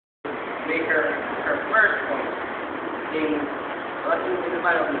in the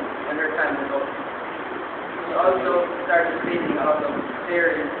mind of me when her time was over. She also started stating a lot of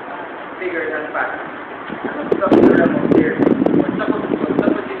theories, figures, and facts. And stuff in the realm of theory. But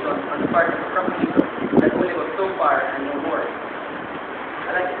supposition on the part of the proposition that only goes so far and no more.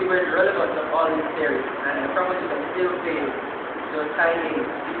 I like to see where the relevance of all these theories and the proposition still fails to tie in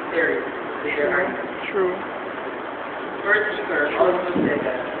these theories to their argument. True. First speaker also said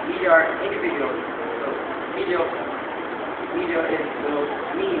that we are individuals. So media is the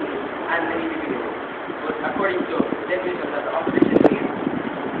means and the individual. But according to the definition that the opposition gave,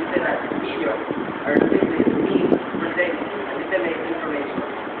 we said that media are simply the means to present and disseminate information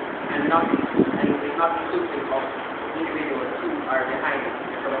and is not inclusive of individuals who are behind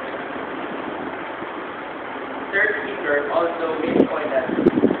the production. Third speaker also made the point that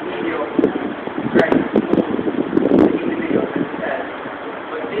media tries to move the individual and society.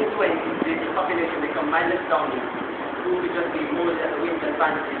 But this when the population become mindless zombies who will just be molded at the whims and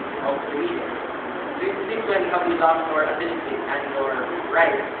fantasies of the media. This when have we lost our ability and our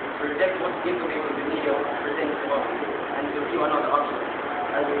right to reject what information the media presents to us and to view another option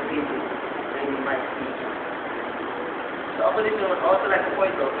as we see in my speech. The opposition would also like to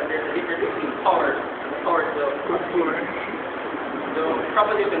point out that there's a difference between power and the power to the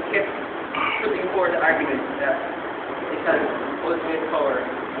proposition kept putting forward the argument that it has ultimate power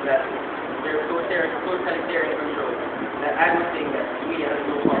and that there's totalitarian control. That I was saying that the media has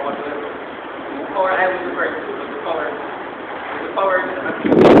no power whatsoever. The power I was referring to was the power to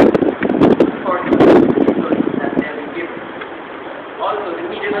abuse, the power to abuse that they have been given. Also, the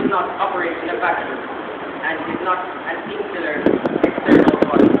media does not operate in a vacuum and is not an insular external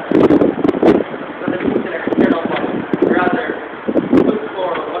body. It's not an insular external body. Rather, look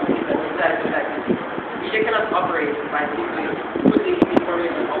for what is the society like to see. Media cannot operate by simply putting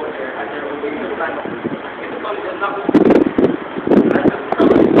information out there at their own usual time. If the public does not as the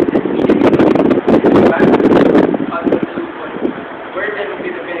problem is that media is back on the solution, where then will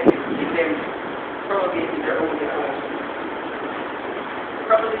be the benefit in them propagating their own information. The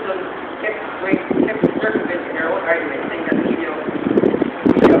proposition kept circumventing their own argument, saying that media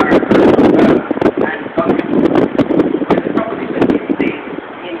are and government. When the proposition is stated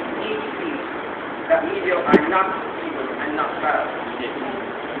in each speech that media are not evil and not bad.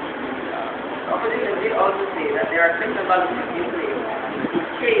 The opposition did also say that there are certain balances in place to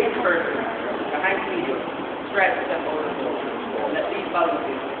cage persons behind media try to step over the law, and that these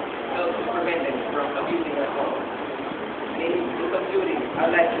balances help to prevent them from abusing their power. In concluding, I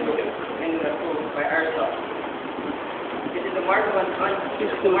would like to end with a quote by Aristotle. It is the mark of an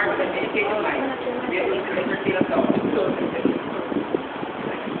educated mind to be able to entertain a thought so